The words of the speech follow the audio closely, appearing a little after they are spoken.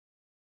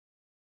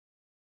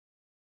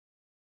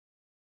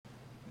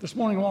This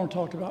morning I want to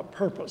talk about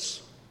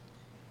purpose.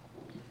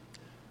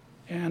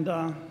 And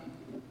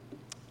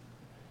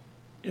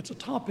it's a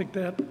topic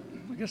that,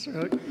 I guess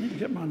I need to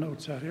get my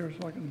notes out here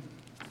so I can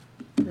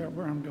figure out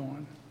where I'm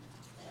going.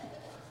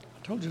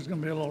 I told you it's going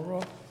to be a little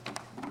rough.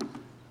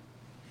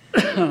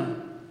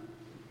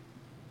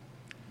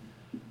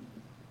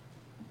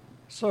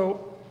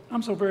 So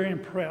I'm so very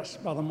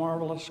impressed by the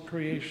marvelous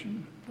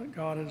creation that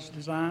God has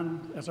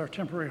designed as our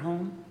temporary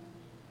home.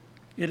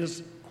 It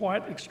is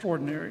quite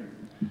extraordinary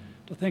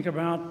to think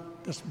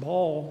about this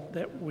ball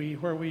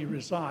where we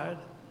reside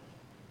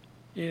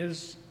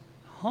is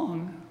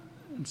hung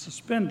and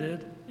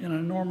suspended in an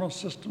enormous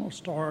system of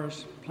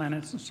stars,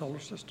 planets, and solar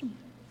system.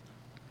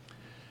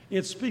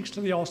 It speaks to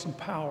the awesome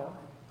power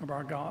of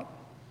our God.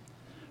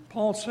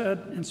 Paul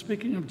said, in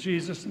speaking of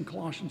Jesus in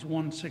Colossians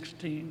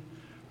 1:16,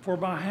 For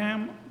by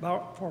him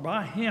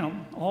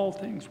all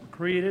things were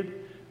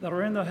created that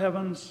are in the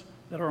heavens,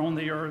 that are on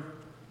the earth,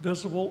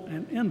 visible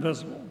and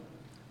invisible,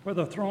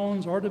 whether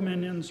thrones or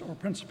dominions or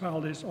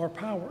principalities or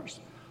powers.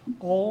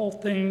 All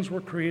things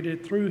were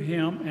created through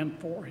him and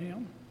for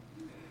him.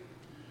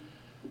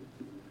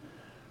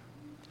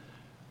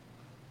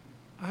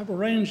 I've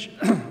arranged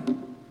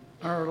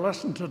our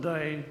lesson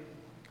today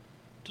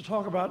to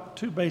talk about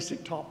two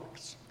basic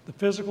topics, the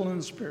physical and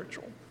the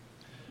spiritual.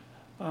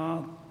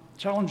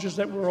 Challenges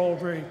that we're all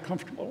very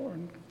comfortable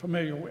and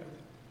familiar with.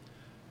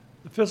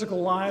 The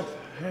physical life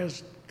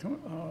has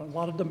a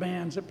lot of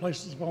demands it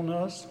places upon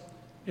us.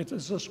 It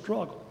is a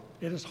struggle.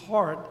 It is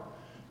hard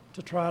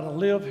to try to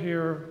live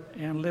here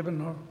and live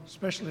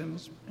especially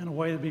in a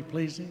way that be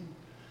pleasing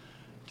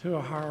to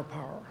a higher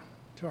power,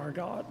 to our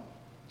God.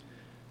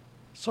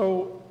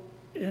 So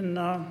in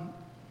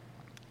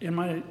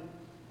my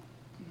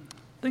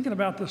thinking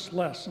about this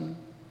lesson,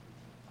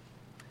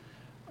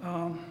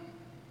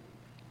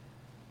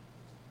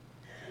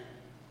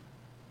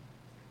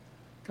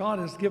 God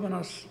has given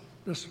us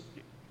this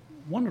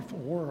wonderful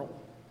world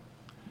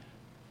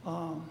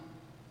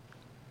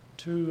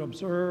to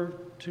observe,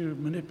 to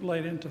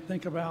manipulate, and to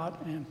think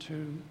about, and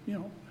to,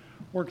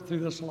 work through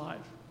this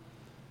life.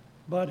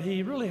 But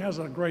he really has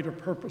a greater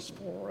purpose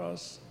for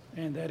us,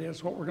 and that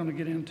is what we're going to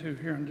get into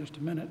here in just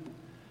a minute.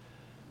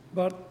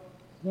 But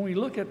when we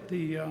look at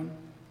the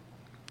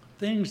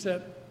things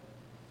that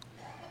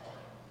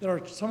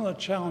are some of the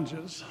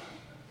challenges,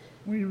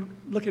 when you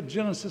look at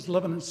Genesis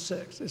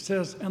 11:6, it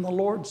says, And the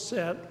Lord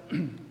said,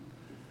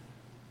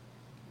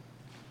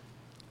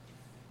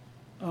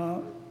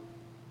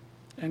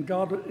 and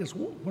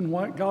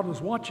when God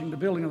was watching the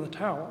building of the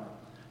Tower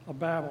of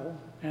Babel,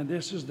 and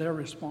this is their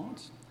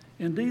response.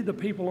 Indeed, the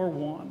people are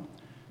one.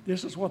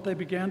 This is what they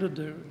began to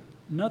do.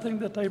 Nothing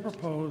that they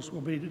propose will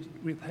be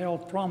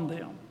withheld from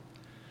them.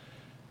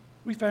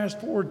 We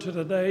fast forward to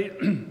today,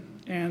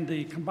 and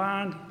the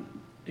combined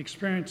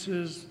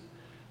experiences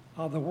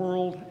of the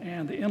world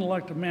and the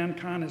intellect of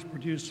mankind has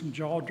produced some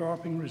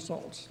jaw-dropping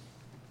results.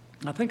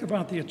 Now think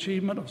about the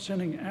achievement of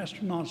sending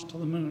astronauts to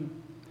the moon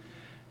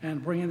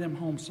and bringing them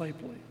home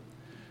safely.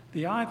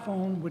 The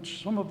iPhone,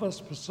 which some of us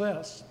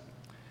possess,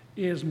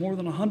 is more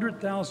than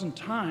 100,000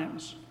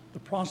 times the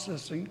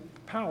processing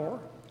power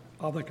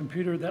of the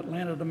computer that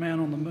landed a man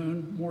on the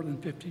moon more than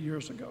 50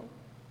 years ago.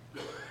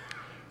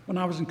 When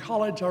I was in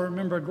college, I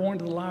remember going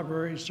to the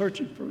library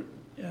searching for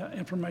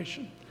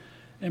information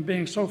and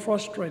being so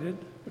frustrated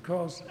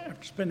because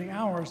after spending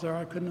hours there,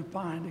 I couldn't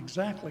find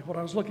exactly what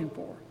I was looking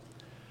for.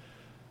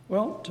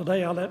 Well,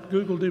 today I let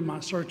Google do my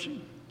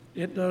searching.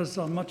 It does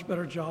a much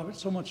better job.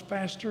 It's so much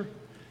faster,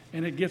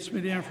 and it gets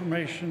me the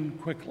information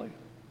quickly.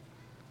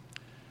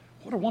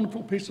 What a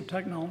wonderful piece of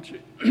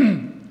technology.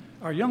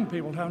 Our young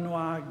people have no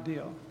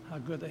idea how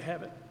good they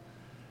have it.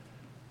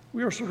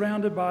 We are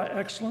surrounded by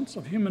excellence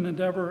of human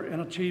endeavor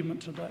and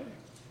achievement today.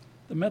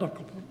 The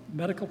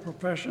medical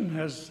profession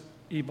has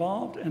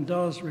evolved and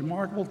does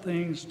remarkable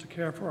things to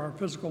care for our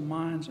physical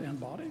minds and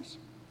bodies.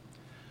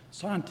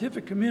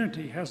 Scientific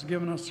community has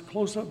given us a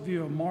close-up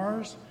view of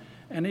Mars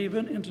and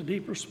even into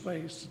deeper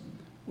space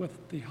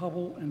with the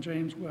Hubble and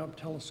James Webb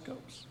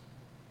telescopes.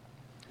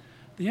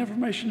 The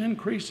information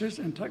increases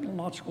and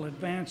technological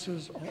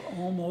advances are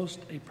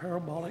almost a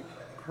parabolic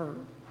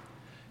curve.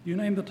 You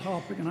name the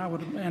topic, and I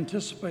would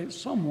anticipate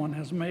someone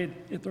has made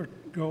it their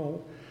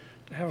goal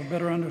to have a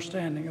better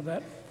understanding of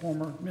that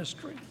former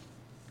mystery.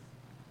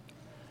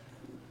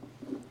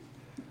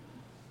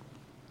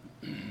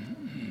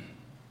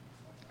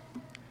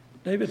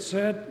 David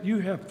said, You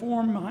have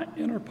formed my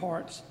inner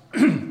parts.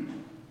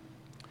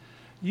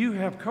 You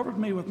have covered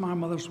me with my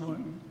mother's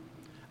womb.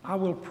 I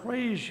will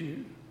praise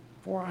you,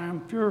 for I am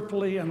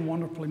fearfully and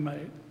wonderfully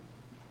made.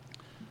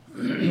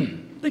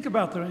 Think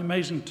about the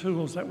amazing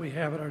tools that we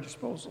have at our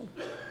disposal.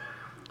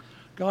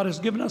 God has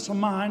given us a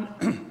mind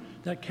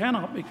that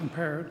cannot be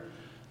compared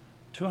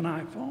to an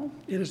iPhone.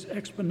 It is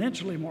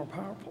exponentially more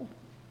powerful.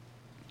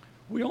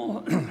 We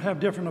all have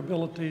different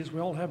abilities.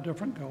 We all have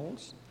different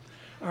goals.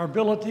 Our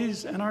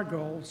abilities and our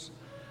goals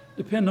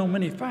depend on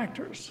many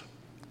factors,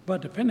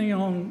 but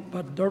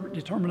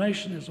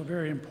determination is a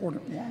very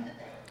important one.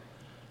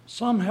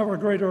 Some have a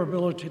greater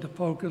ability to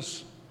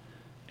focus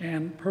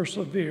and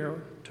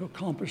persevere to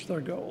accomplish their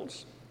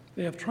goals.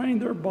 They have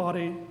trained their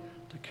body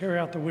to carry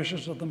out the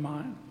wishes of the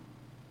mind.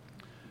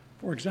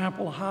 For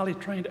example, a highly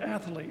trained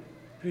athlete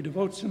who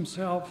devotes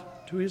himself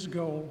to his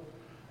goal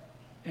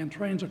and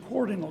trains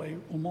accordingly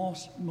will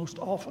most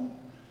often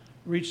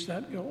reach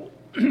that goal.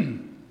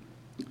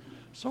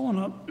 So I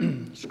want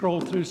to scroll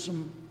through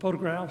some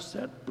photographs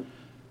that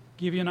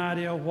give you an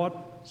idea of what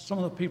some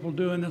of the people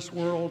do in this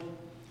world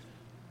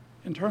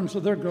in terms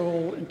of their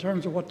goal, in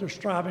terms of what they're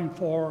striving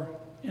for,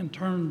 in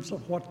terms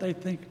of what they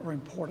think are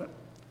important.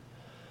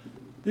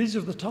 These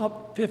are the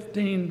top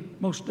 15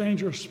 most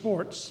dangerous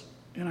sports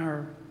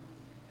on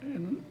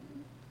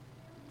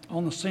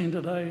the scene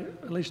today,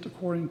 at least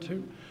according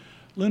to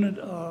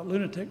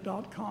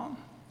lunatic.com.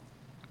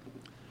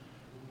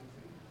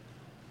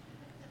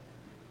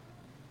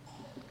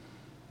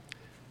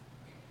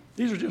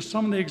 These are just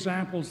some of the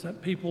examples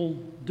that people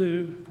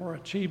do for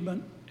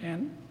achievement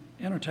and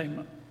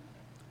entertainment.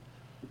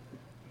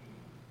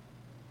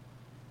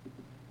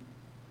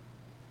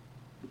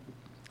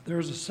 There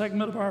is a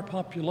segment of our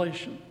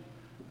population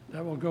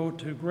that will go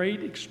to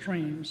great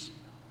extremes,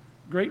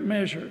 great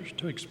measures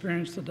to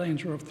experience the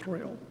danger of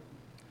thrill.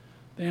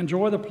 They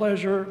enjoy the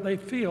pleasure they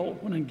feel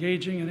when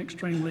engaging in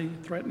extremely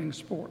threatening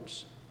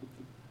sports.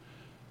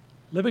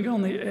 Living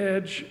on the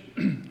edge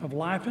of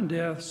life and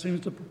death seems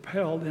to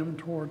propel them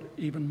toward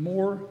even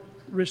more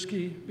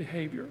risky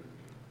behavior,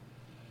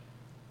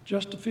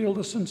 just to feel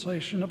the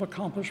sensation of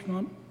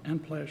accomplishment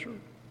and pleasure.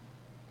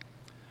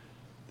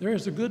 There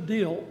is a good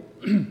deal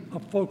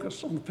of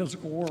focus on the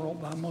physical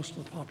world by most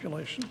of the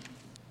population.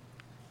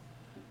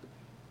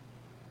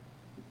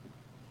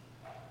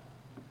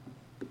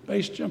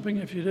 Base jumping,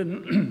 if you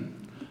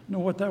didn't know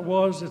what that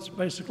was, it's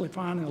basically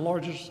finding the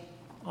largest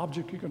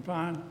object you can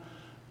find,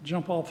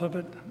 jump off of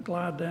it,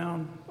 glide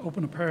down,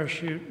 open a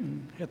parachute,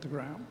 and hit the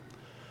ground.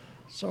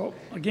 So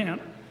again,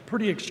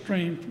 pretty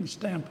extreme from the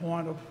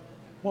standpoint of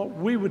what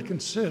we would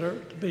consider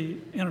to be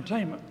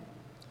entertainment.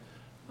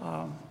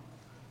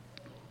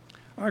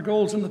 Our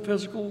goals in the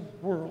physical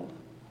world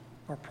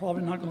are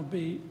probably not going to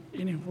be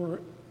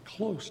anywhere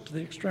close to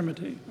the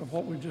extremity of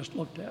what we just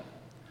looked at.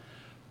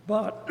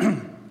 But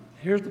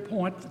here's the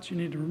point that you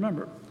need to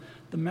remember.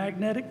 The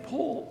magnetic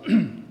pull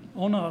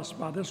on us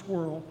by this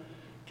world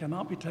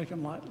cannot be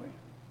taken lightly.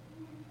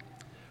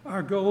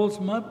 Our goals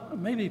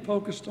may be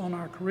focused on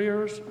our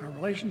careers, our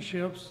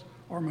relationships,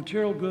 our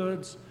material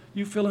goods.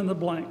 You fill in the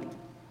blank.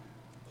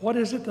 What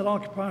is it that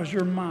occupies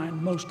your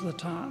mind most of the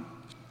time?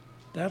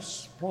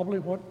 That's probably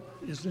what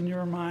is in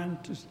your mind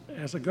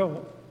as a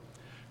goal.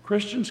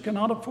 Christians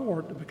cannot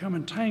afford to become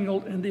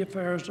entangled in the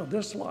affairs of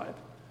this life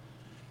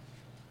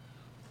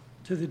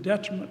to the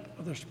detriment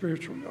of their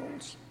spiritual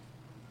goals.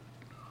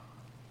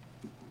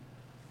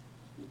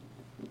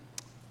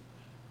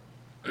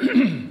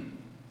 A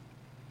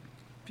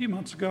few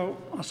months ago,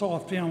 I saw a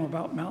film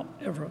about Mount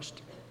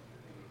Everest.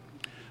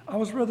 I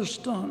was rather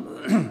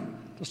stunned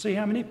to see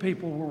how many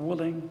people were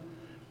willing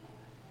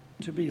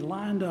to be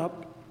lined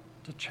up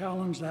to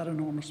challenge that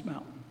enormous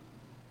mountain.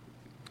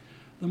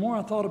 The more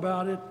I thought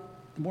about it,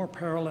 the more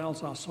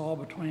parallels I saw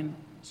between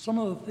some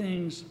of the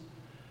things,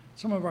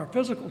 some of our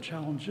physical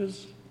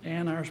challenges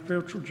and our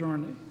spiritual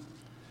journey.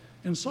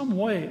 In some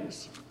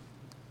ways,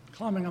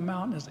 climbing a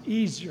mountain is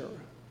easier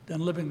than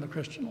living the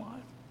Christian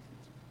life.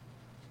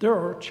 There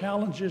are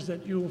challenges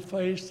that you will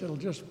face that will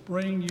just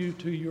bring you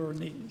to your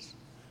knees.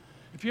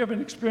 If you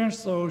haven't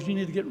experienced those, you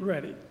need to get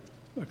ready,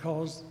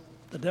 because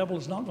the devil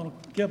is not going to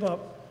give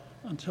up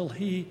until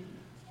he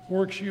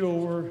works you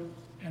over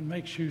and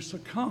makes you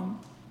succumb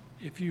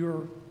if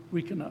you're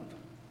weak enough.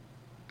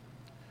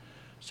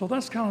 So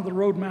that's kind of the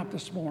roadmap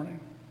this morning.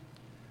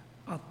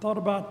 I thought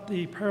about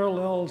the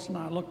parallels and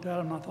I looked at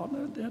them and I thought,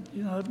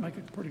 that'd make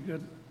a pretty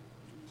good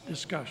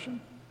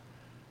discussion.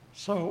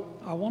 So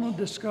I want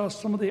to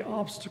discuss some of the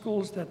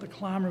obstacles that the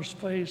climbers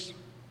face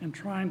in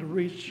trying to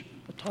reach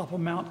the top of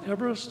Mount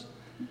Everest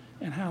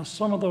and how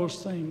some of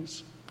those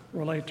things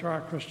relate to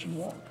our Christian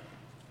walk.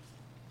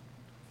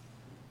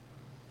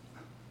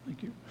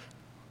 Thank you.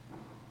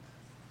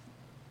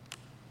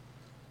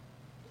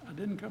 I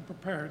didn't come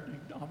prepared, you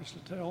can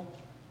obviously tell.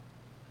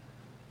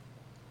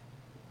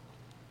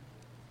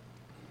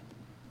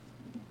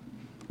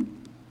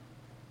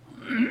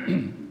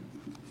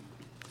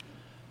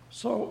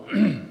 So,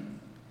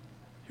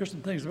 here's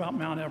some things about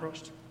Mount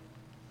Everest.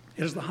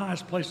 It is the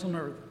highest place on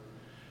earth.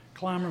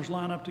 Climbers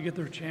line up to get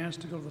their chance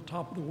to go to the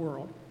top of the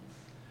world.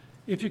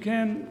 If you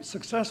can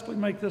successfully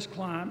make this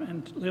climb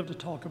and live to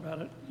talk about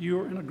it,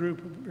 you're in a group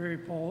of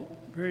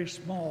very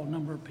small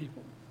number of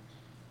people.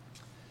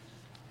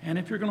 And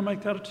if you're going to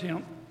make that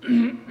attempt,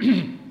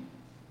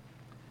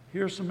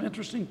 here's some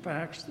interesting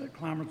facts that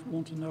climbers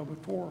want to know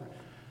before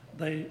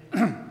they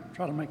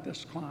try to make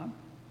this climb.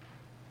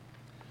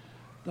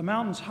 The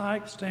mountain's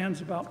height stands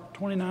about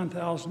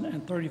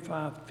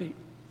 29,035 feet.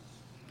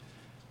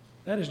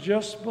 That is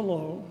just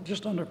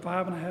under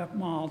 5.5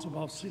 miles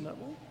above sea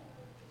level.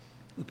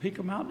 The peak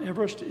of Mount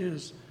Everest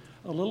is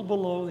a little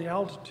below the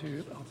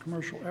altitude of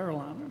commercial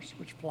airliners,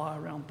 which fly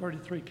around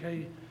 33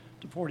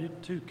 to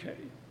 42K.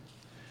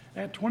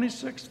 At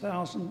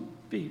 26,000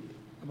 feet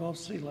above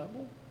sea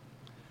level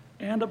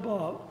and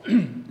above,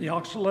 the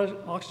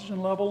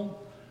oxygen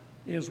level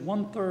is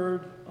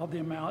 1/3 of the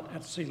amount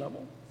at sea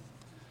level.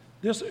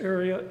 This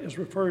area is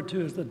referred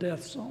to as the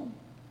death zone.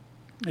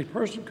 A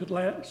person could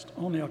last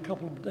only a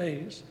couple of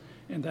days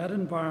in that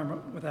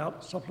environment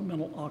without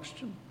supplemental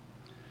oxygen.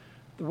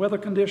 The weather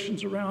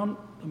conditions around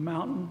the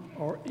mountain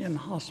are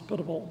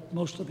inhospitable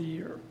most of the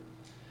year.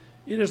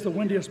 It is the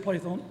windiest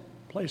place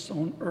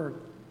on Earth.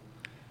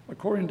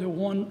 According to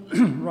one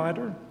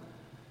writer,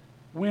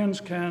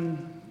 winds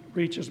can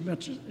reach as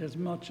much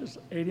as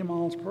 80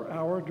 miles per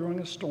hour during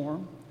a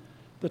storm.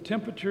 The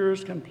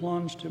temperatures can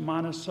plunge to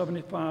minus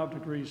 75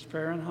 degrees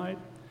Fahrenheit,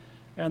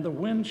 and the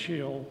wind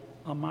chill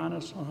a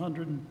minus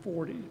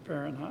 140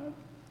 Fahrenheit.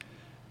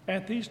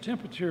 At these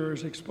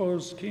temperatures,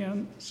 exposed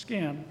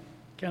skin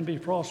can be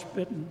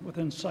frostbitten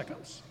within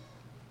seconds.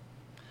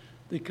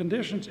 The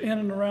conditions in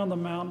and around the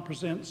mountain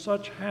present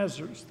such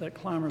hazards that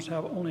climbers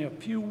have only a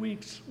few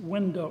weeks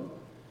window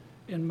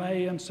in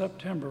May and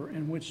September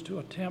in which to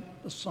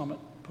attempt the summit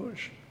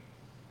push.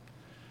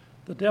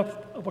 The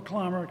death of a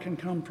climber can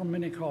come from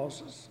many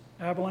causes: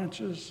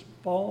 avalanches,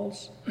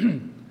 falls,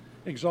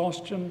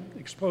 exhaustion,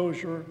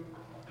 exposure,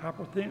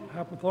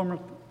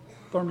 hypothermia,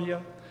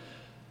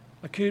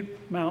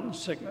 acute mountain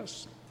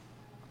sickness.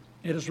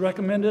 It is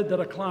recommended that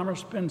a climber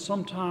spend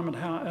some time at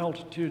high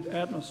altitude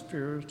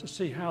atmospheres to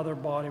see how their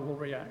body will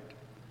react.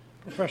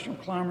 Professional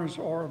climbers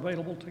are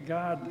available to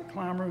guide the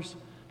climbers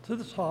to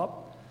the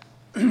top,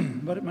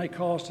 but it may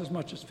cost as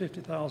much as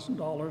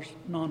 $50,000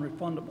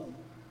 non-refundable.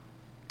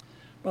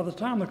 By the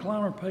time the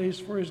climber pays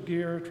for his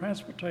gear,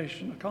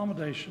 transportation,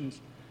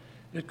 accommodations,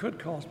 it could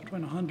cost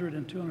between $100,000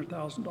 and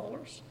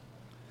 $200,000.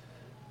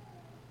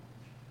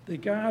 The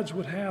guides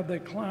would have the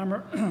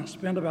climber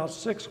spend about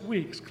 6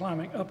 weeks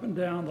climbing up and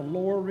down the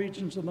lower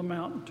regions of the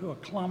mountain to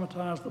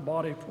acclimatize the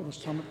body for the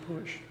summit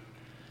push.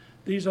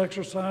 These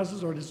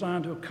exercises are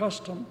designed to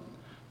accustom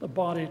the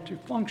body to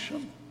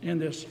function in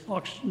this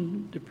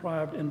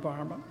oxygen-deprived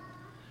environment.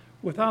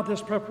 Without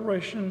this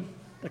preparation,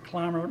 the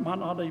climber might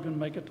not even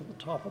make it to the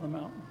top of the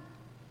mountain.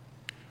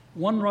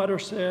 One writer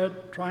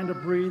said, trying to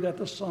breathe at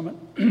the summit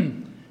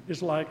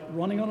is like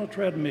running on a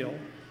treadmill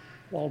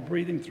while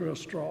breathing through a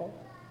straw.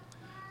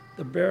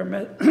 The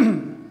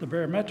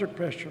barometric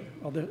pressure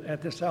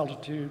at this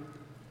altitude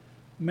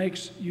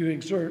makes you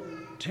exert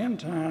 10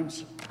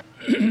 times,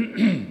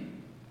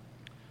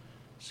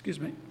 excuse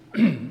me,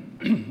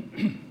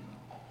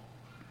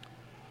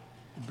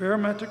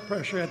 barometric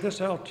pressure at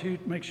this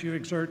altitude makes you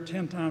exert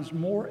 10 times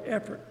more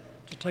effort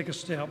to take a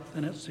step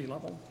than at sea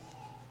level.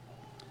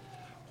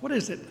 What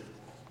is it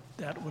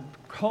that would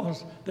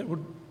cause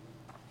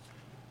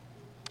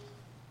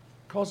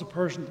a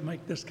person to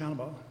make this kind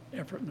of an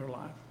effort in their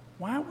life?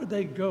 Why would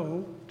they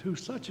go to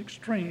such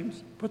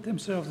extremes, put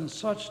themselves in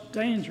such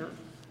danger?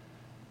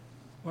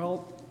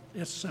 Well,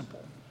 it's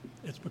simple.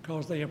 It's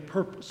because they have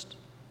purposed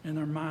in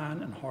their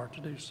mind and heart to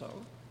do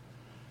so.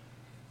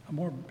 A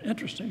more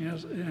interesting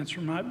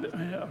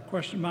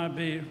question might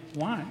be,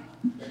 why?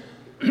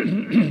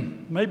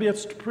 Maybe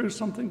it's to prove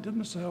something to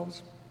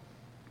themselves.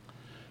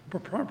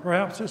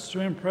 Perhaps it's to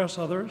impress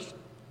others.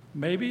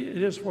 Maybe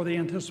it is for the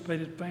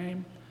anticipated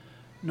fame,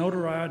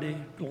 notoriety,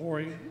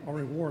 glory, or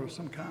reward of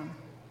some kind.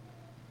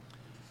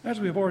 As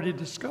we've already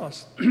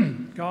discussed,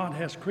 God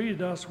has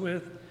created us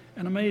with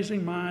an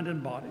amazing mind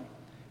and body.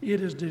 It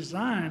is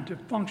designed to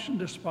function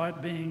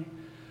despite being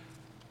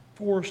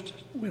forced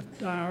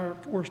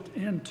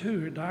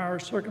into dire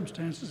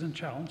circumstances and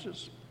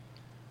challenges.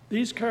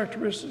 These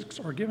characteristics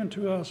are given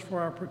to us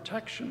for our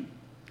protection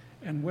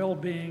and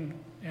well-being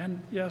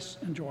and, yes,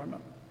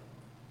 enjoyment.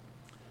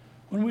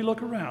 When we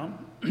look around,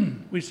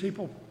 we see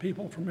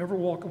people from every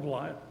walk of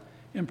life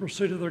in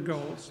pursuit of their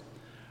goals.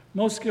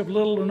 Most give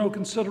little or no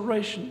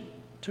consideration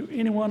to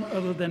anyone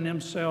other than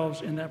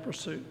themselves in that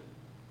pursuit.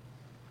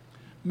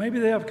 Maybe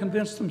they have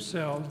convinced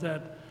themselves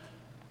that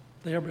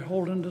they are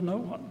beholden to no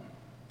one.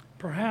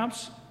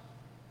 Perhaps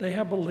they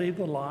have believed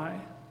the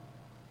lie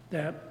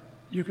that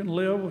you can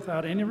live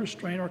without any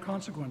restraint or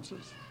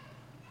consequences.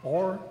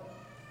 Or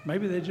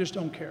maybe they just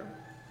don't care.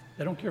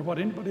 They don't care what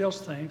anybody else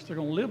thinks. They're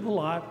going to live the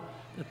life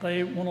that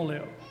they want to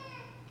live.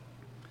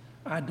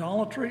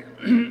 Idolatry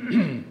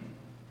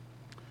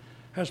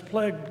has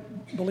plagued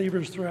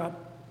believers throughout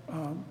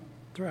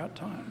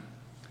time.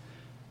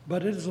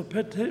 But it is a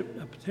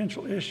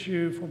potential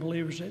issue for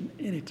believers at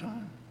any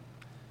time.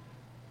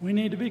 We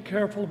need to be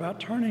careful about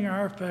turning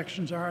our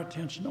affections, our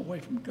attention away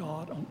from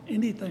God on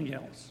anything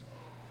else.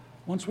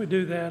 Once we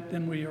do that,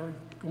 then we are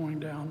going in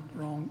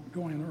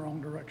the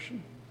wrong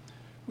direction.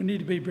 We need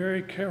to be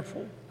very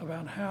careful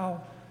about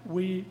how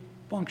we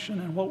function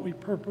and what we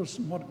purpose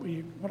and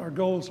what our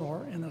goals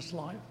are in this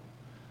life.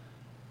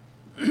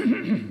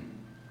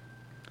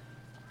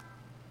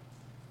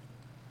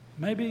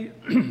 Maybe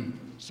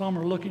some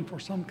are looking for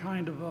some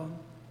kind of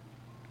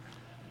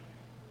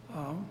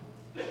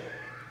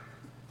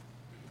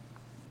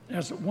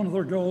as one of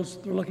their goals,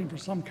 they're looking for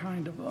some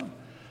kind of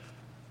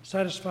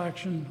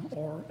satisfaction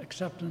or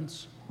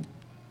acceptance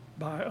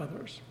by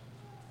others.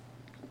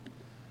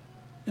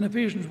 In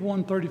Ephesians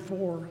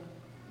 1:34,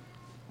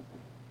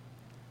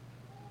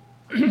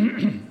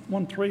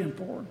 1:3 and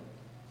 4,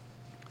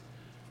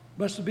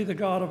 blessed be the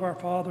God of our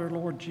Father,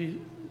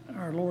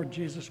 our Lord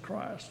Jesus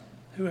Christ,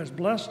 who has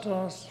blessed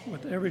us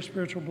with every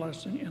spiritual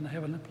blessing in the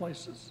heavenly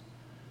places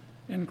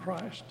in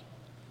Christ,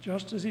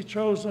 just as he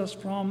chose us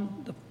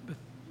from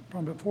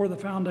before the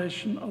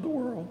foundation of the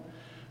world,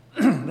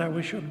 that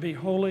we should be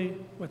holy,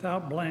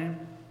 without blame,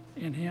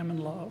 in him in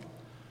love.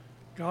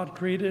 God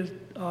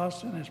created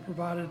us and has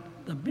provided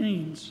the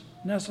means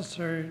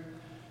necessary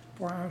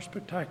for our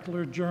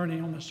spectacular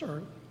journey on this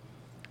earth.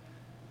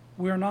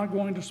 We are not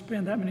going to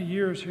spend that many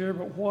years here,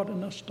 but what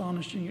an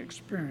astonishing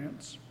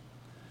experience.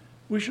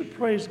 We should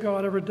praise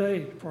God every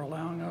day for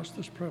allowing us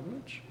this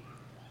privilege.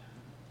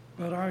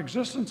 But our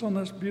existence on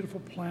this beautiful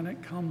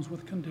planet comes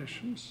with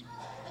conditions.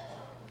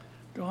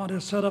 God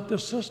has set up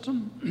this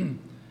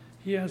system.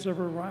 He has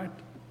every right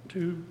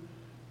to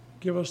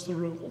give us the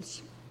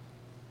rules.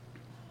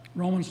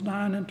 Romans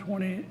 9 and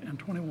 20 and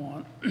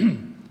 21.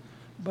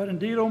 But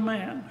indeed, O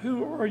man,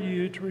 who are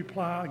you to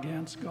reply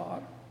against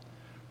God?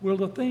 Will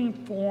the thing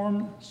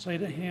formed say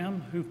to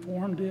him who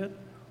formed it,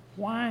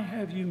 why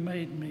have you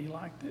made me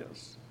like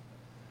this?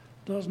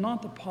 Does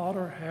not the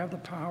potter have the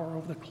power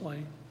over the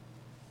clay?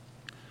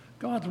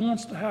 God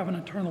wants to have an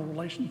eternal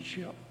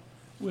relationship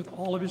with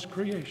all of his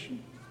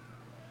creation.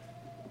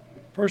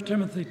 1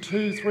 Timothy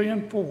 2, 3,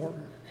 and 4.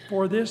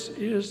 For this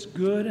is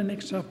good and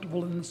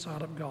acceptable in the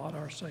sight of God,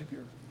 our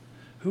Savior,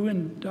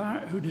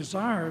 who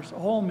desires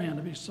all men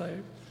to be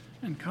saved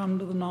and come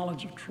to the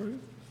knowledge of truth.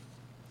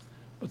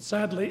 But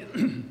sadly,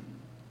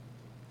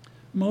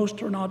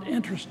 most are not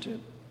interested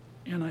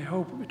in a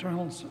hope of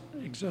eternal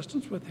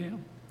existence with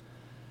him.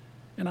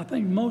 And I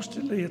think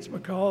mostly it's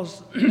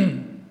because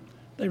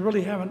they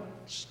really haven't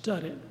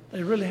studied.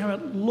 They really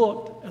haven't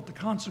looked at the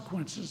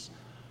consequences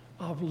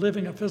of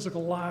living a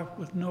physical life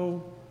with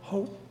no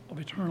hope of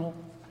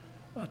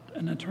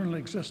an eternal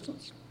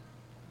existence.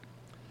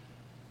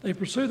 They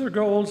pursue their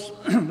goals,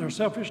 their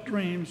selfish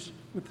dreams,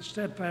 with the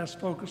steadfast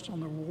focus on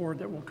the reward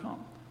that will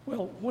come.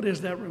 Well, what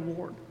is that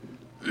reward?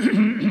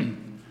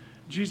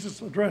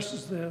 Jesus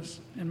addresses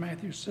this in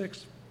Matthew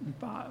 6 and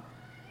 5.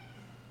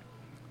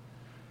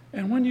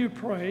 And when you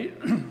pray,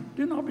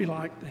 do not be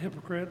like the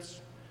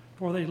hypocrites,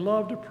 for they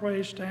love to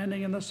pray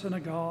standing in the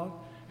synagogue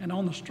and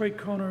on the street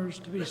corners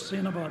to be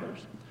seen of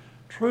others.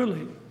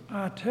 Truly,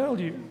 I tell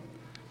you,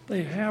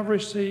 they have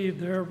received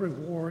their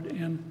reward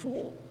in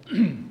full.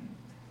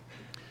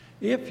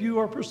 If you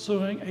are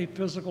pursuing a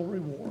physical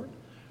reward,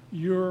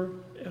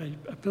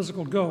 a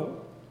physical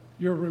goal,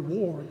 your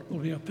reward will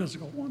be a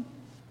physical one.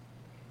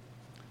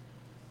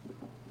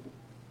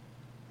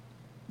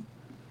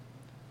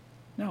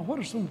 Now, what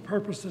are some of the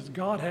purposes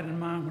God had in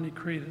mind when he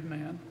created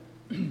man?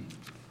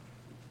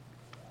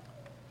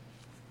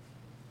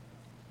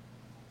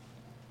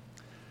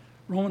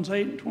 Romans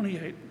 8 and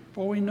 28.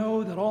 For we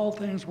know that all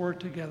things work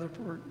together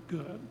for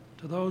good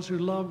to those who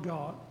love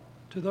God,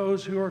 to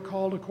those who are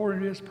called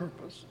according to his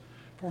purpose.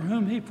 For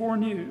whom he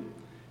foreknew,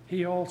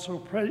 he also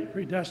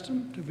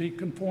predestined to be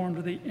conformed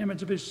to the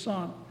image of his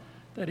Son,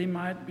 that he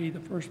might be the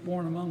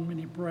firstborn among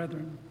many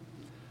brethren.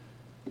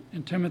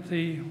 In 2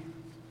 Timothy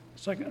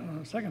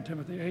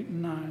 8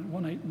 and 9,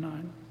 1, 8 and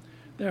 9.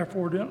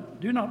 Therefore,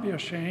 do not be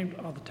ashamed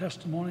of the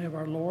testimony of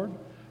our Lord,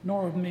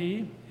 nor of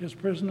me, his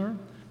prisoner,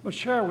 but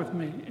share with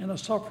me in the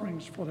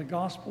sufferings for the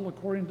gospel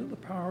according to the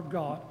power of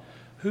God,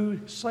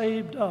 who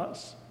saved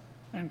us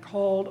and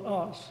called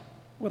us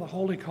with a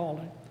holy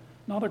calling,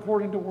 not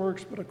according to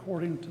works, but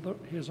according to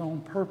his own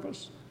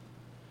purpose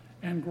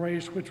and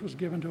grace, which was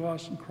given to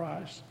us in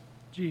Christ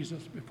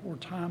Jesus before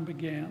time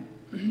began.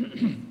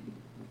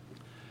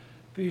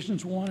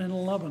 Ephesians 1 and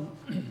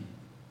 11.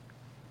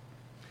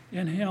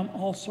 In him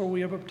also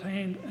we have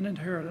obtained an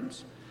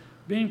inheritance,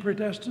 being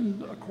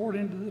predestined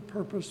according to the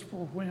purpose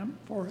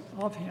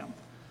of him,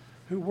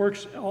 who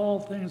works all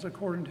things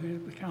according to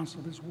the counsel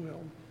of his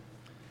will.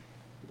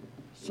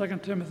 2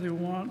 Timothy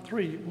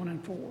 3, 1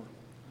 and 4.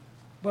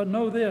 But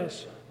know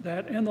this,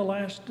 that in the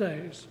last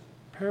days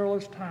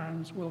perilous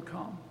times will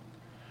come.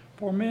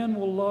 For men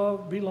will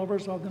be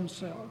lovers of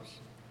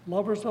themselves,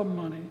 lovers of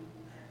money,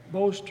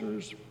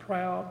 boasters,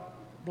 proud,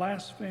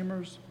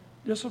 blasphemers,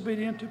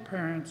 disobedient to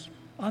parents,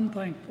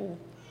 unthankful,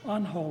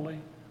 unholy,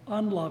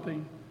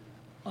 unloving,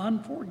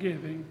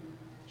 unforgiving,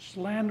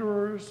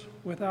 slanderers,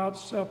 without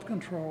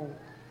self-control,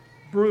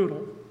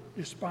 brutal,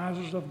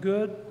 despisers of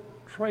good,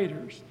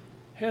 traitors,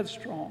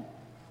 headstrong,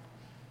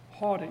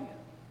 haughty,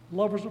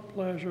 lovers of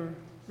pleasure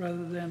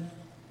rather than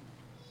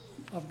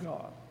of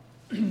God.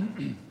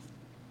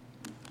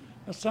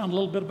 That sounds a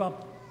little bit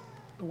about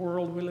the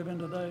world we live in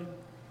today.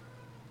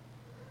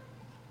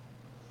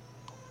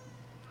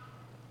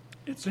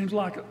 It seems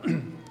like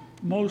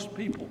most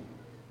people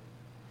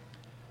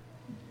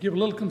give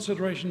little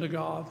consideration to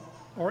God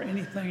or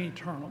anything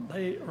eternal.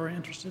 They are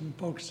interested in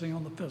focusing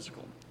on the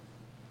physical.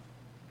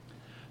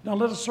 Now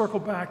let us circle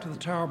back to the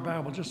Tower of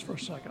Babel just for a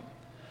second.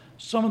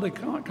 Some of the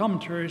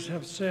commentaries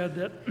have said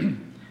that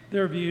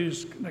their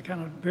views, they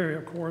kind of vary,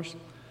 of course.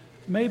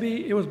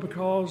 Maybe it was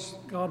because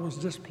God was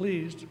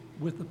displeased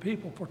with the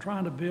people for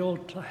trying to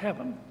build to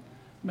heaven.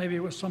 Maybe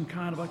it was some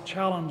kind of a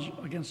challenge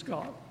against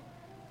God.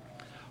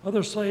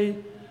 Others say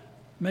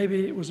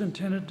maybe it was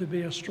intended to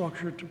be a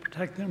structure to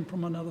protect them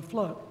from another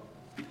flood.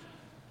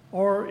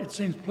 Or it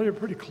seems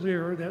pretty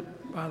clear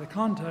that by the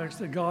context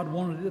that God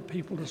wanted the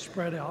people to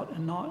spread out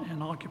and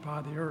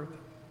occupy the earth.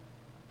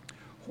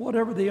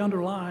 Whatever the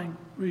underlying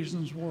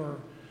reasons were,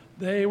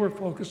 they were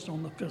focused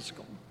on the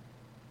physical.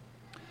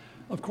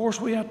 Of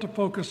course, we have to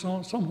focus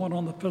somewhat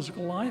on the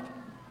physical life.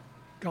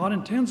 God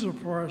intends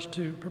for us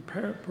to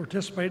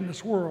participate in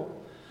this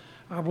world.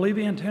 I believe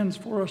He intends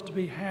for us to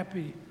be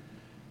happy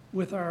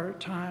with our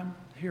time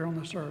here on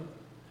this earth.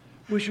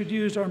 We should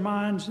use our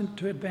minds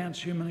to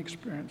advance human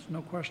experience,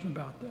 no question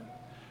about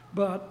that.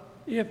 But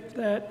if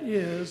that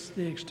is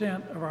the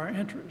extent of our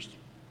interest,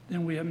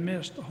 then we have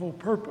missed the whole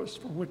purpose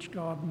for which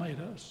God made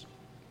us.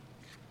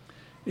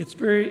 It's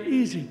very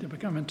easy to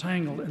become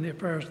entangled in the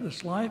affairs of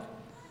this life.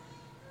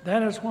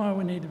 That is why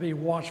we need to be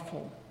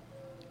watchful.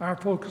 Our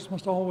focus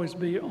must always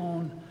be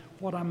on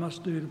what I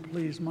must do to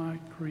please my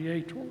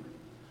Creator.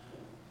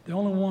 We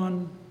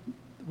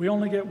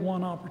only get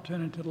one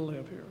opportunity to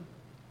live here.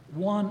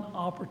 One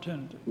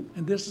opportunity.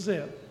 And this is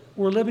it.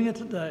 We're living it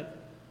today.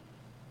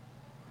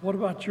 What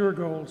about your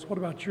goals? What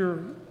about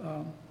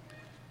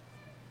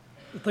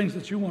the things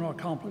that you want to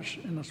accomplish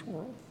in this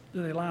world?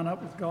 Do they line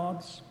up with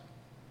God's?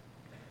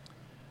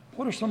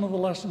 What are some of the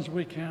lessons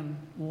we can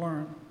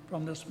learn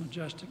from this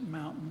majestic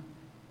mountain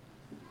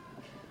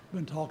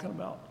we've been talking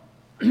about?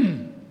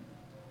 Isn't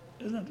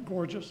it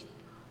gorgeous?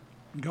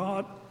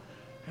 God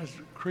has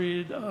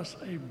created us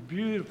a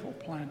beautiful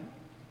planet.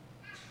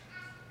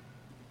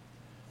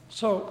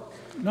 So,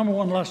 number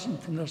one lesson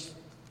from this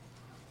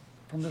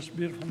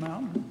beautiful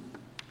mountain: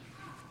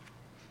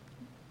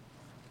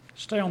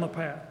 stay on the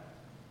path.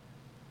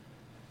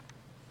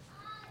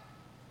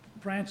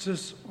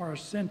 Frances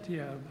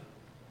Arsenyev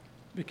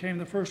became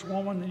the first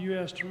woman in the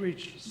U.S. to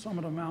reach the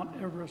summit of Mount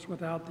Everest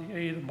without the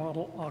aid of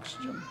bottled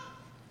oxygen.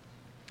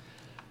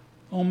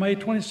 On May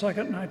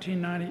 22nd,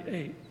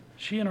 1998,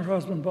 she and her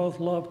husband both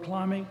loved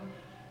climbing,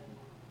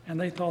 and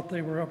they thought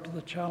they were up to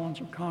the challenge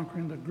of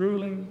conquering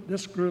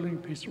this grueling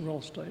piece of real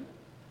estate.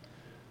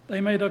 They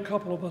made a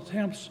couple of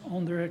attempts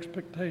on their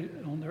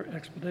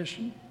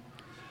expedition,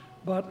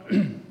 but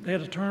they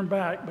had to turn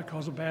back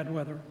because of bad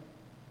weather.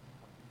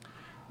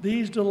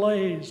 These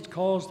delays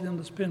caused them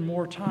to spend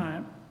more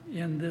time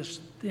in this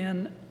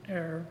thin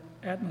air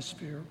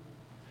atmosphere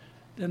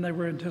than they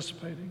were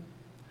anticipating.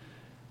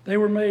 They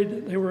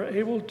were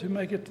able to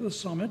make it to the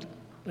summit.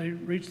 They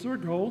reached their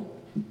goal,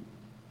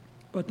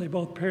 but they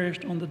both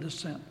perished on the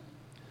descent.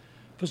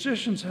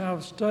 Physicians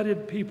have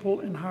studied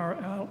people in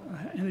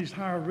these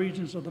higher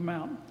regions of the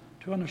mountain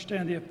to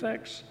understand the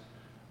effects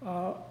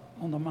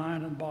on the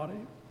mind and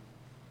body.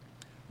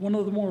 One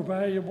of the more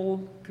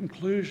valuable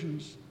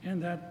conclusions in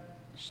that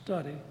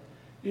study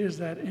is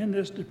that in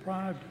this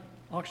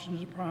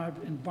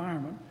oxygen-deprived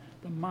environment,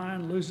 the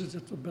mind loses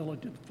its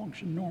ability to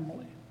function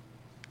normally.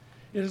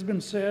 It has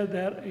been said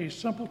that a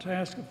simple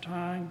task of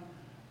tying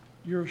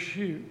your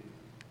shoe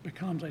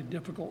becomes a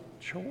difficult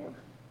chore.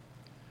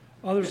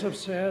 Others have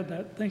said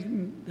that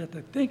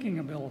the thinking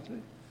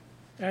ability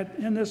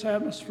in this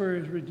atmosphere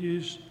is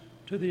reduced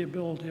to the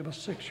ability of a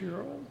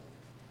 6-year-old.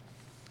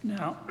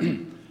 Now,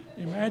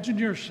 imagine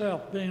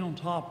yourself being on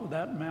top of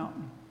that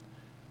mountain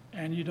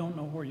and you don't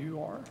know where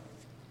you are.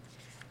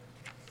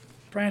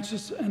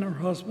 Frances and her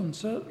husband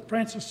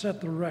Frances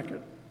set the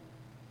record,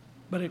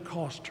 but it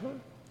cost her.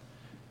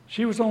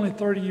 She was only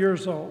 30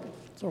 years old,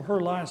 so her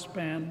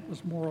lifespan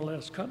was more or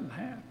less cut in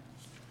half.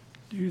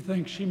 Do you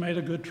think she made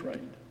a good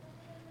trade?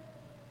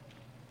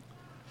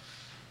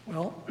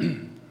 Well,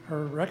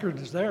 her record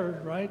is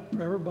there, right,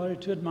 for everybody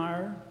to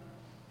admire.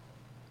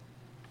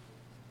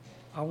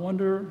 I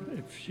wonder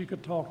if she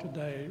could talk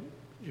today,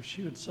 if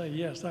she would say,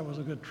 yes, that was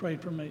a good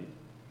trade for me.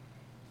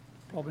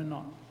 Probably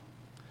not.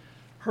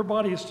 Her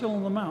body is still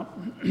on the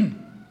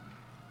mountain.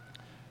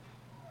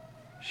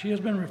 She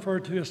has been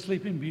referred to as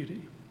Sleeping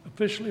Beauty.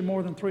 Officially,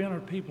 more than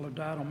 300 people have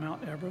died on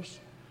Mount Everest.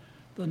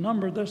 The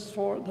number thus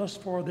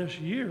far this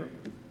year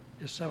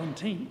is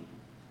 17,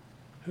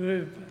 who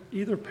have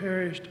either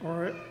perished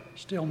or are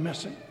still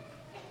missing.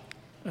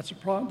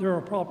 There are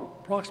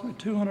approximately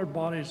 200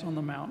 bodies on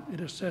the mountain. It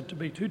is said to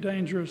be too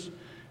dangerous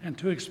and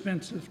too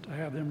expensive to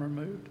have them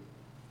removed.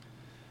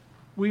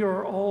 We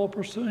are all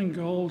pursuing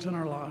goals in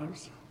our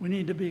lives. We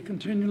need to be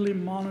continually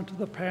monitor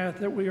the path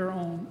that we are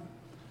on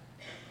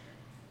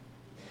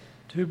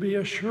to be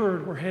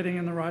assured we're heading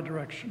in the right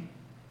direction.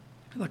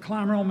 The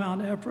climber on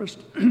Mount Everest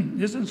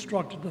is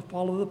instructed to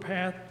follow the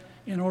path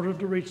in order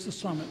to reach the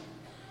summit.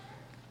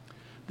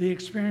 The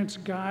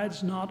experienced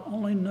guides not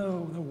only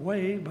know the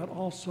way, but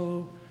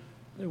also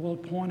they will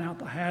point out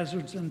the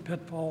hazards and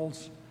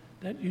pitfalls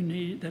that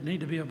need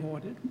to be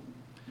avoided.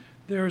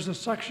 There is a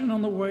section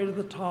on the way to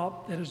the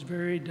top that is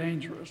very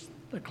dangerous.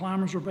 The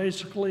climbers are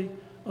basically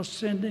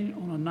ascending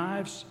on a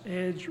knife's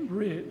edge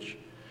ridge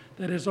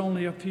that is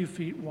only a few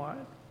feet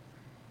wide.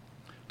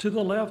 To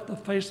the left, the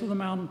face of the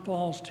mountain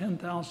falls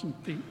 10,000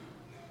 feet.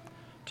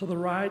 To the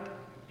right,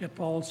 it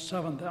falls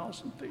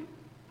 7,000 feet.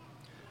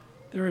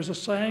 There is a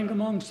saying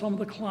among some of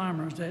the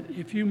climbers that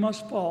if you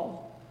must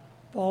fall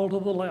to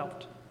the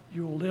left.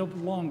 You will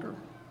live longer.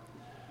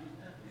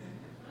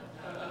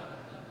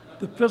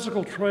 The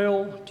physical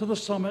trail to the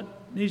summit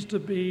needs to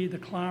be the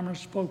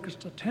climber's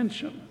focused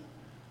attention,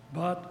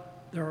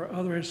 but there are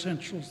other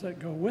essentials that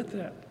go with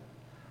that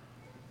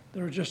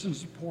that are just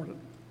as important,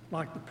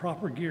 like the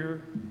proper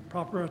gear,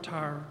 proper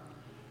attire,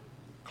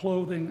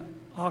 clothing,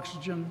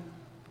 oxygen,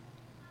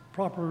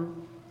 proper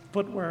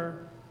footwear,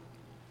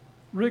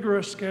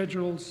 rigorous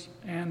schedules,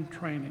 and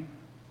training.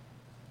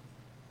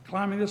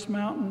 Climbing this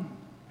mountain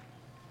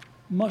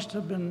must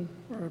have been,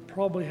 or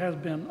probably has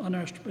been,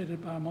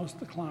 underestimated by most of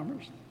the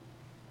climbers.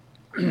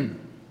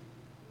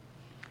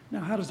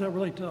 Now, how does that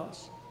relate to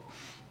us?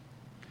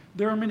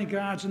 There are many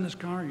guides in this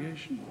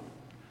congregation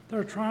that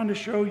are trying to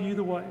show you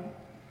the way.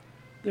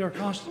 They are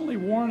constantly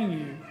warning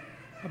you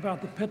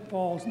about the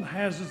pitfalls and the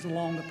hazards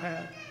along the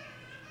path.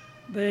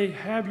 They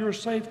have your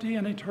safety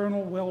and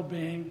eternal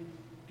well-being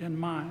in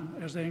mind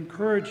as they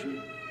encourage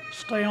you,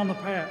 stay on the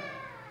path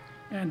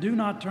and do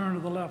not turn to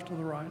the left or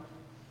the right.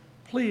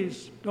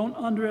 Please don't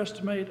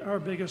underestimate our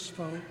biggest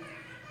foe.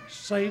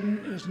 Satan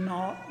is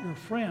not your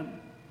friend.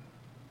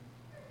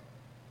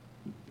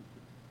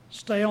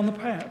 Stay on the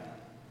path.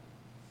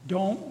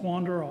 Don't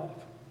wander off.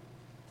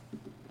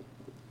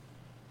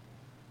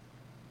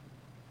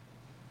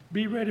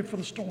 Be ready for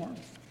the storm.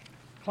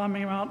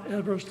 Climbing Mount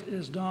Everest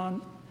is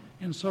done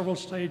in several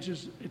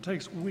stages. It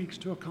takes weeks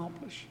to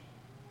accomplish.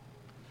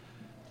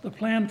 The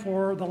plan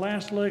for the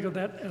last leg of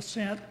that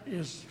ascent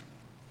is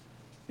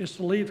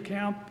to leave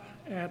camp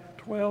at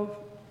 12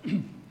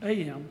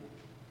 a.m.,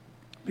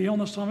 be on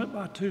the summit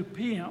by 2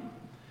 p.m.,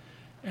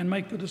 and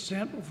make the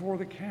descent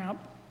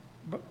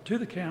to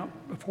the camp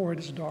before it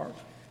is dark.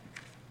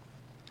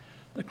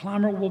 The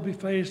climber will be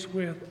faced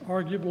with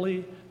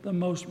arguably the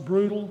most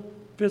brutal,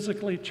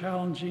 physically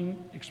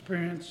challenging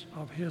experience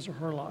of his or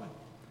her life.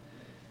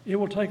 It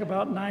will take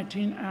about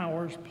 19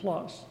 hours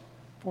plus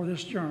for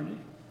this journey,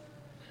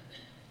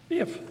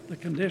 if the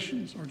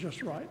conditions are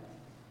just right.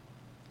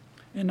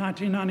 In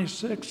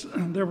 1996,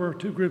 there were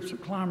two groups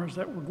of climbers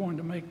that were going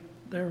to make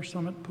their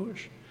summit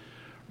push.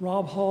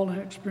 Rob Hall, an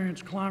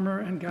experienced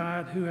climber and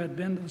guide who had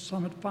been to the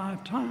summit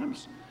 5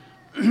 times,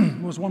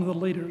 was one of the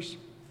leaders.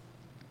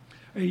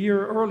 A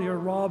year earlier,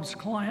 Rob's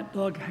client,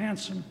 Doug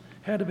Hansen,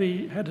 had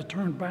to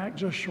turn back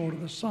just short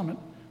of the summit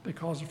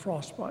because of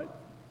frostbite.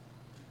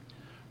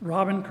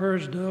 Rob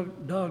encouraged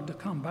Doug to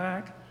come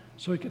back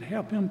so he could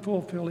help him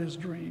fulfill his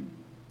dream.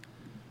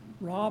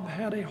 Rob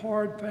had a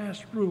hard,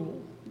 fast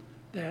rule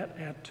that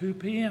at 2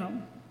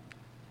 p.m.,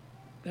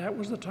 that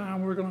was the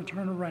time we were going to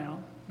turn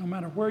around. No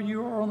matter where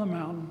you are on the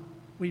mountain,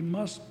 we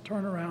must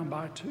turn around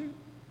by 2.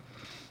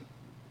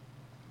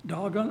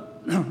 Doug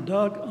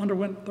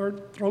underwent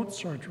throat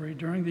surgery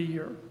during the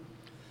year,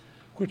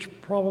 which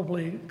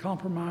probably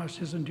compromised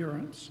his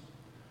endurance.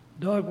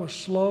 Doug was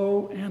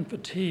slow and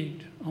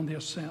fatigued on the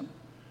ascent.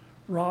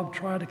 Rob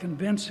tried to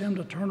convince him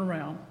to turn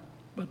around,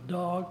 but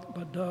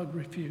Doug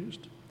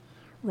refused.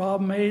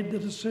 Rob made the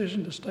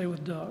decision to stay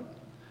with Doug.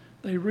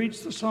 They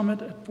reached the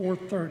summit at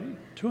 4:30,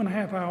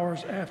 2.5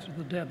 hours after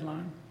the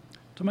deadline.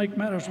 To make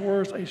matters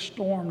worse, a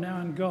storm now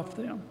engulfed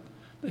them.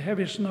 The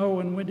heavy snow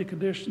and windy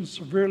conditions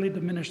severely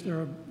diminished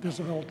their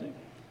visibility.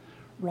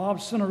 Rob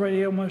sent a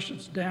radio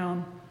message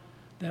down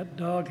that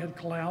Doug had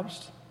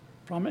collapsed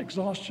from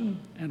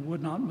exhaustion and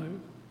would not move.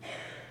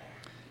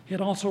 He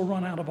had also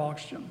run out of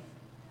oxygen.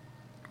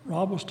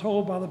 Rob was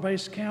told by the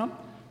base camp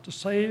to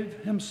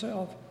save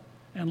himself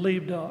and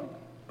leave Doug,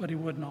 but he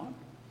would not.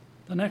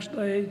 The next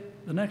day,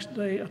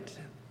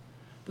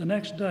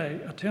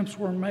 attempts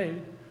were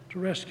made to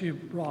rescue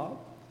Rob.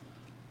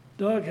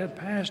 Doug had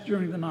passed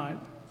during the night,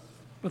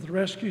 but the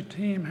rescue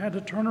team had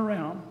to turn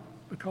around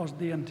because of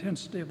the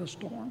intensity of the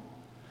storm.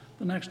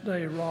 The next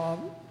day, Rob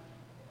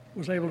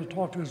was able to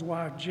talk to his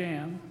wife,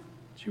 Jan.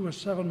 She was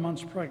 7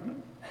 months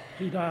pregnant.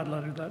 He died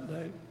later that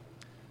day.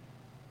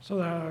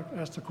 So I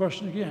ask the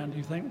question again, do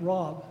you think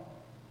Rob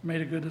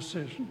made a good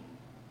decision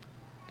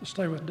to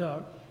stay with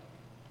Doug?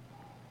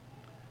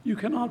 You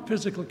cannot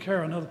physically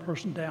carry another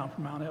person down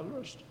from Mount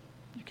Everest.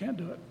 You can't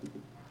do it.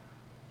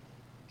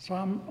 So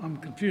I'm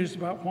confused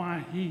about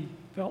why he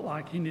felt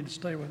like he needed to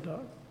stay with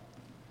Doug.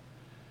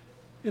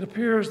 It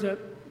appears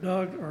that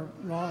Doug or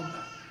Rob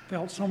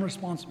felt some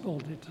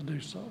responsibility to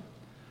do so.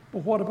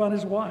 But what about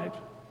his wife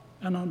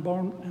and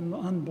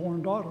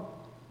unborn daughter?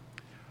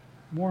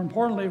 More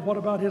importantly, what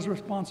about his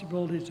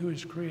responsibility to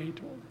his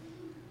Creator?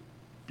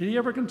 Did he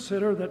ever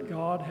consider that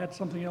God had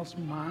something else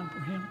in mind for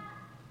him?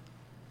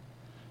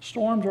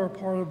 Storms are a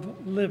part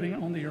of living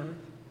on the earth.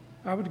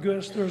 I would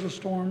guess there's a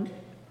storm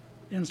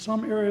in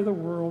some area of the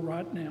world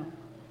right now.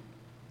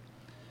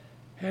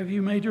 Have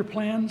you made your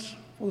plans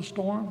for the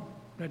storm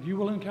that you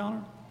will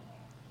encounter?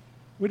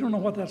 We don't know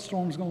what that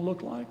storm is going to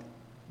look like,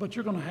 but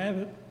you're going to have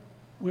it.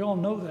 We all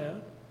know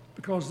that.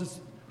 because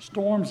the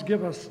storms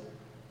give us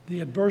the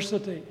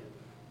adversity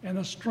and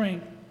the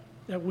strength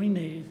that we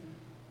need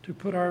to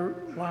put our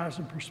lives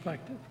in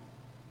perspective.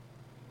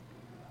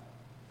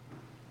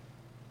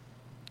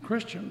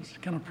 Christians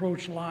can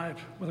approach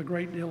life with a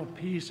great deal of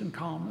peace and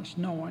calmness,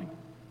 knowing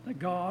that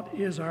God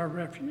is our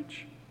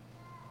refuge.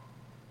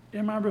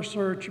 In my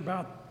research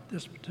about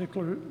this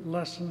particular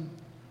lesson,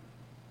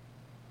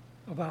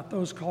 about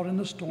those caught in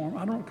the storm,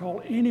 I don't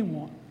recall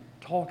anyone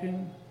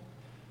talking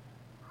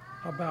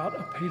about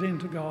appealing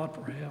to God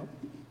for help.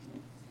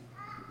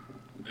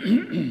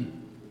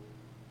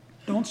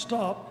 Don't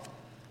stop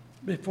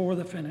before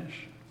the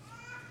finish.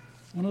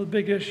 One of the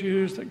big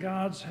issues that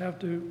guides have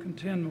to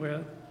contend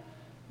with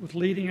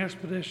leading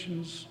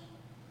expeditions,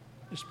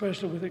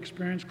 especially with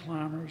experienced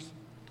climbers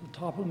to the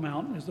top of the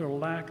mountain, is their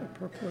lack of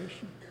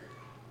preparation.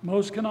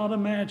 Most cannot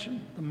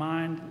imagine the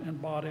mind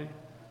and body,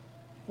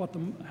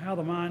 how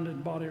the mind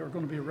and body are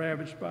going to be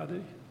ravaged by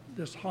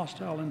this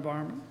hostile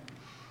environment.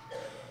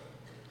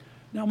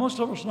 Now, most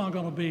of us are not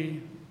going to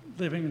be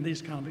living in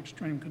these kind of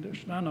extreme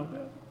conditions. I know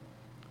that.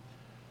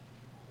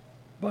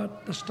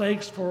 But the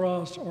stakes for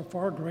us are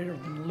far greater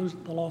than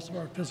the loss of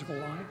our physical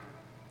life.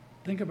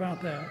 Think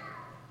about that.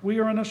 We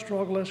are in a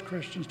struggle as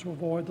Christians to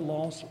avoid the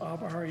loss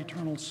of our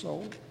eternal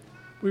soul.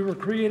 We were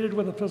created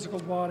with a physical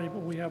body, but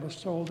we have a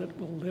soul that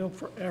will live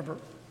forever.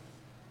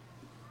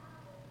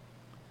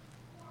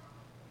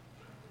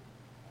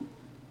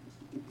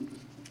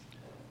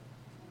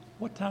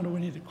 What time do we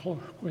need to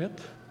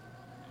quit?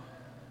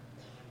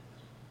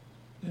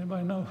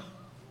 Anybody know?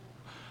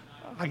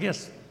 I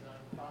guess.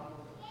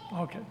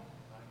 Okay.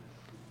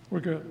 We're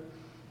good.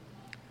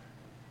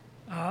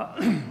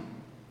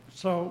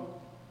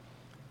 So,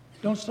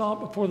 don't stop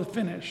before the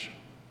finish.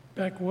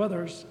 Beck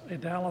Weathers, a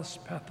Dallas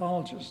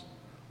pathologist,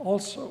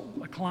 also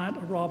a client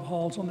of Rob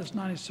Hall's on this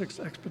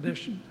 96th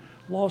expedition,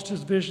 lost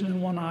his vision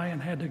in one eye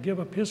and had to give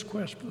up his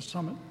quest for the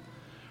summit.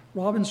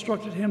 Rob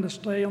instructed him to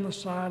stay on the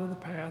side of the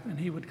path and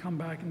he would come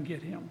back and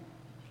get him.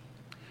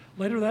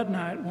 Later that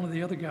night, one of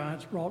the other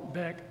guides brought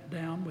Beck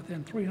down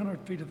within 300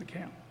 feet of the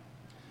camp.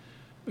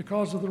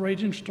 Because of the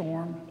raging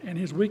storm and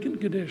his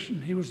weakened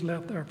condition, he was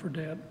left there for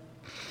dead.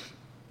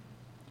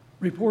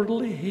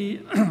 Reportedly,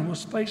 he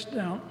was face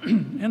down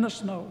in the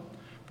snow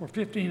for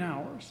 15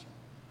 hours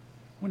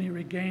when he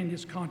regained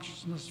his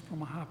consciousness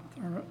from a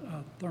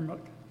hypothermic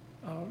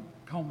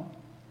coma.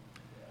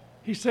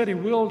 He said he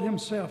willed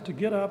himself to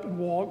get up and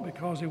walk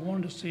because he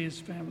wanted to see his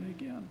family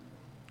again.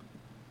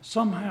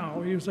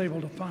 Somehow, he was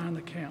able to find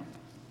the camp.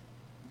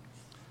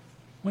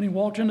 When he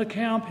walked into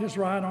camp, his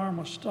right arm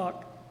was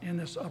stuck in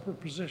this upper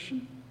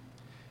position.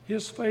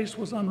 His face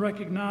was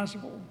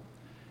unrecognizable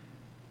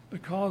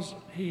because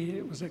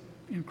it was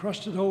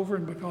encrusted over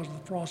and because of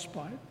the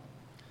frostbite.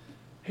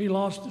 He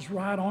lost his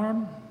right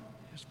arm,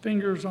 his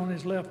fingers on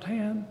his left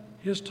hand,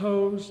 his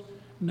toes,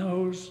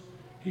 nose.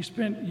 He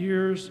spent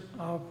years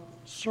of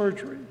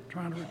surgery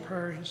trying to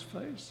repair his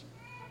face.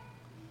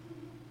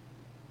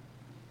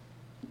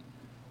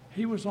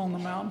 He was on the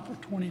mountain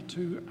for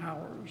 22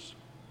 hours.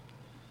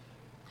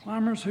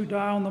 Climbers who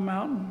die on the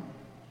mountain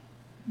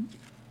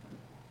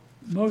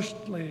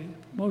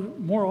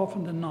more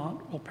often than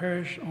not, will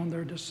perish on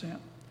their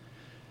descent.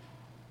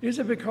 Is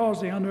it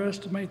because they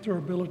underestimate their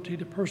ability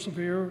to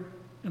persevere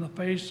in the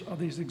face of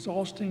these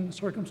exhausting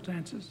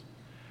circumstances?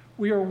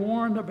 We are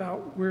warned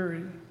about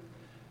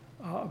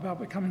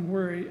becoming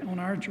weary on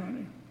our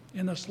journey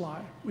in this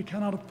life. We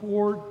cannot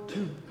afford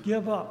to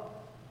give up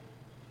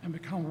and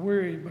become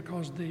weary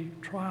because of the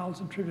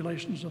trials and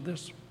tribulations of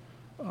this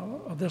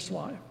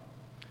life.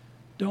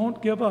 Don't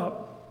give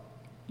up.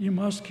 You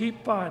must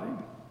keep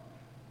fighting.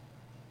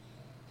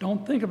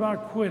 Don't think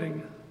about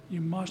quitting.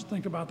 You must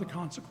think about the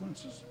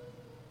consequences.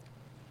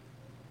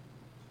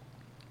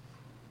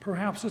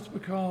 Perhaps it's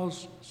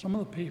because some of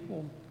the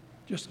people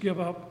just give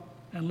up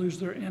and lose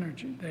their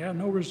energy. They have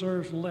no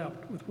reserves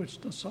left with which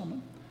to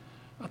summon.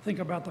 I think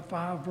about the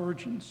 5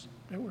 virgins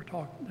that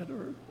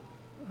are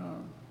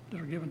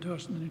given to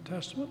us in the New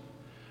Testament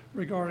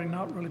regarding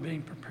not really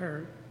being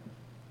prepared.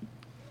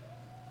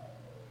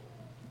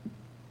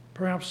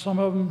 Perhaps some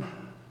of them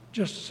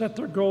just set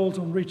their goals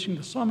on reaching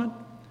the summit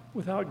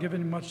without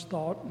giving much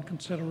thought and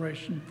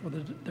consideration for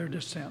their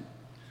descent.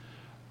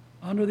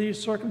 Under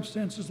these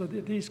circumstances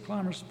that these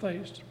climbers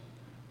faced,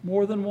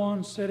 more than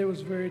one said it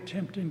was very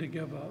tempting to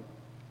give up.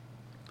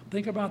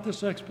 Think about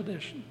this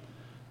expedition.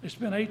 They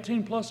spent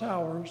 18 plus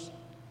hours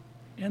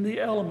in the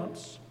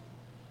elements,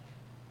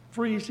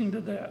 freezing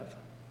to death.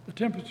 The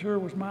temperature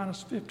was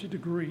minus 50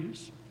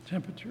 degrees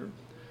temperature.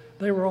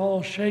 They were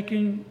all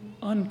shaking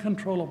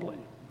uncontrollably.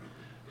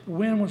 The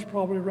wind was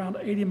probably around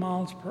 80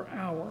 miles per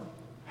hour,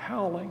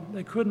 howling.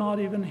 They could not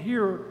even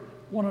hear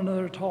one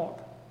another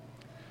talk.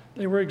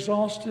 They were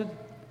exhausted,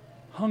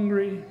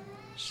 hungry,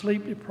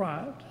 sleep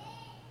deprived.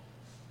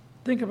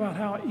 Think about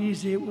how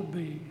easy it would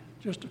be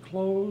just to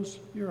close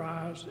your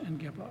eyes and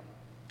give up.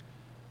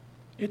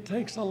 It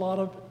takes a lot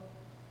of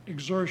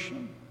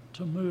exertion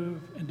to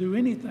move and do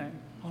anything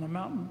on a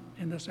mountain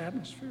in this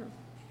atmosphere.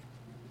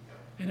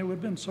 And it would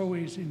have been so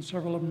easy, and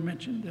several of them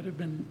mentioned that it had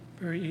been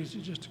very easy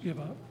just to give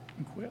up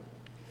and quit.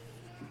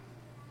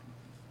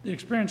 The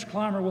experienced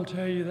climber will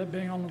tell you that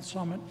being on the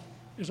summit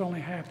is only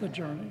half the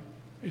journey.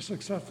 A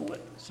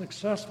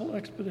successful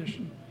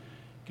expedition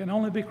can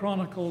only be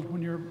chronicled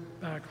when you're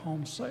back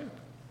home safe.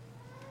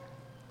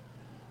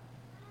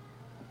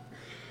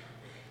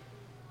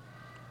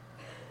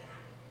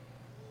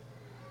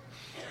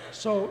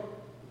 So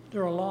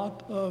there are a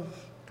lot of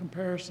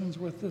comparisons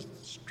with the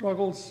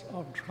struggles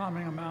of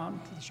climbing a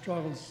mountain to the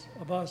struggles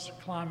of us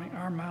climbing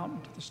our mountain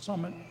to the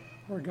summit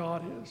where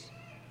God is.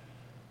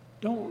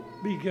 Don't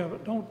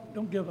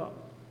give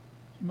up.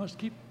 You must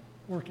keep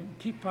working,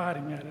 keep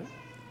fighting at it.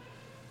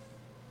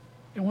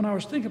 And when I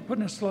was thinking of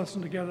putting this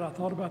lesson together, I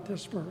thought about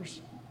this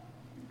verse,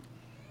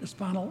 this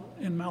final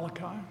in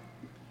Malachi.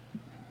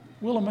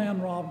 Will a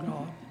man rob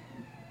God?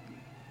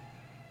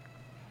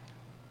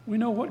 We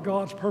know what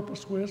God's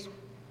purpose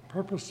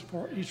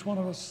for each one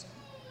of us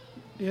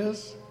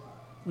is.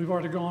 We've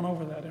already gone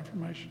over that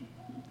information.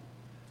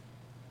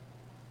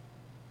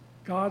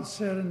 God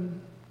said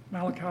in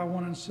Malachi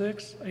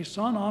 1:6, a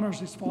son honors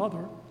his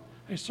father,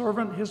 a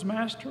servant his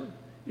master.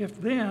 If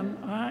then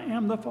I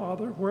am the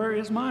Father, where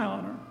is my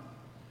honor?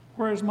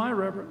 Where is my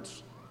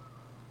reverence?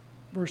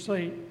 Verse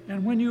 8,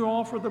 and when you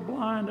offer the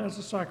blind as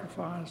a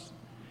sacrifice,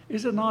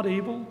 is it not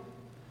evil?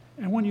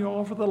 And when you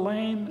offer the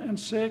lame and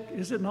sick,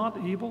 is it not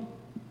evil?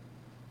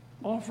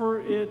 Offer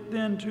it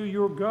then to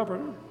your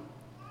governor.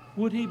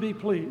 Would he be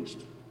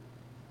pleased?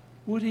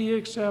 Would he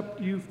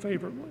accept you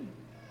favorably?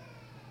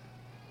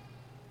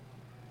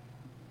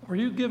 Are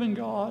you giving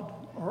God,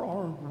 or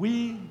are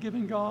we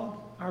giving God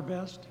our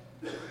best?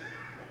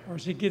 Or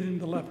is he getting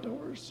the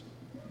leftovers?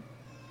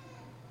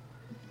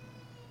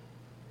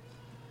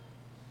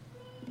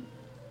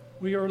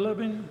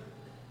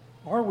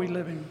 Are we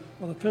living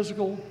for the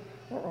physical,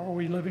 or are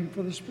we living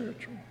for the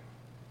spiritual?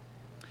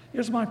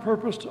 Is my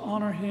purpose to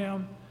honor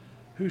him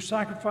who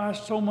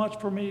sacrificed so much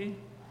for me?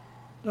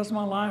 Does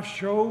my life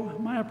show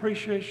my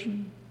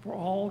appreciation for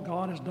all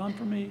God has done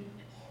for me?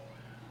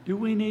 Do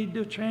we need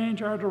to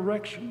change our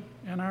direction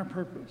and our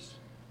purpose?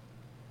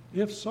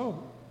 If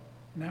so,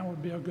 now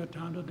would be a good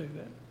time to do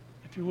that.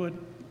 If you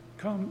would,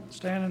 come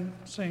stand and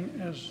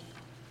sing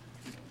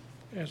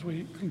as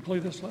we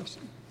conclude this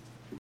lesson.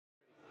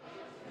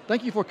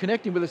 Thank you for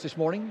connecting with us this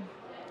morning.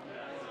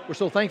 We're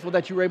so thankful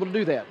that you were able to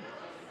do that.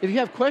 If you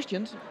have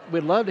questions,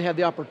 we'd love to have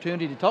the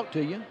opportunity to talk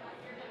to you.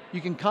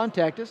 You can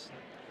contact us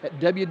at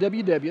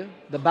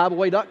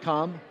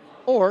www.thebibleway.com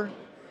or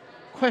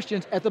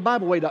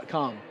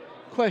questions@thebibleway.com.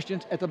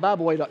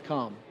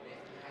 Questions@thebibleway.com.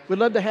 We'd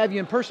love to have you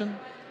in person.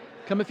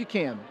 Come if you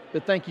can,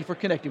 but thank you for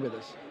connecting with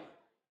us.